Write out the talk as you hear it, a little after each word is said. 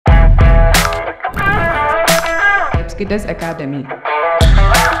Webskitters Academy,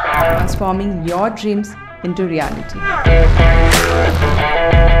 transforming your dreams into reality.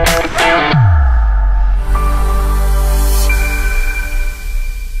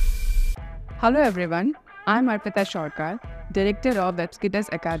 Hello everyone, I'm Arpita Sarkar, Director of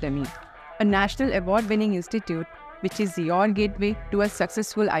Webskitters Academy, a national award-winning institute which is your gateway to a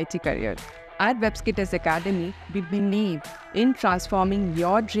successful IT career. At Webskitters Academy, we believe in transforming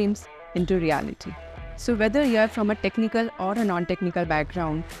your dreams into reality. So whether you are from a technical or a non-technical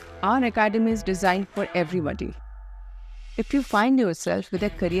background, our academy is designed for everybody. If you find yourself with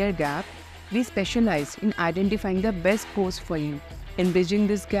a career gap, we specialize in identifying the best course for you, in bridging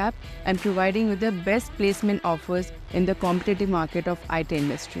this gap and providing you the best placement offers in the competitive market of IT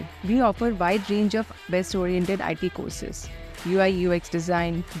industry. We offer a wide range of best-oriented IT courses: UI/UX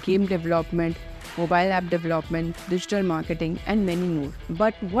design, game development, mobile app development, digital marketing, and many more.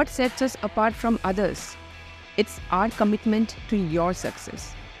 But what sets us apart from others? It's our commitment to your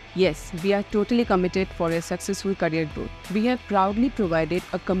success. Yes, we are totally committed for a successful career growth. We have proudly provided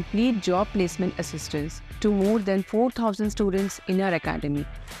a complete job placement assistance to more than 4,000 students in our academy.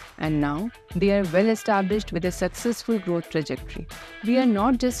 And now, they are well established with a successful growth trajectory. We are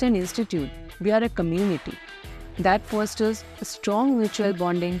not just an institute, we are a community that fosters a strong mutual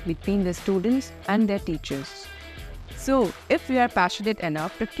bonding between the students and their teachers. So, if you are passionate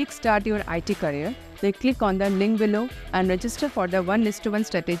enough to kickstart your IT career, then click on the link below and register for the 1:1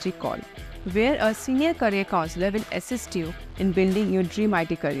 strategy call, where a senior career counselor will assist you in building your dream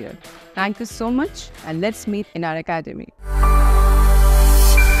IT career. Thank you so much, and let's meet in our academy.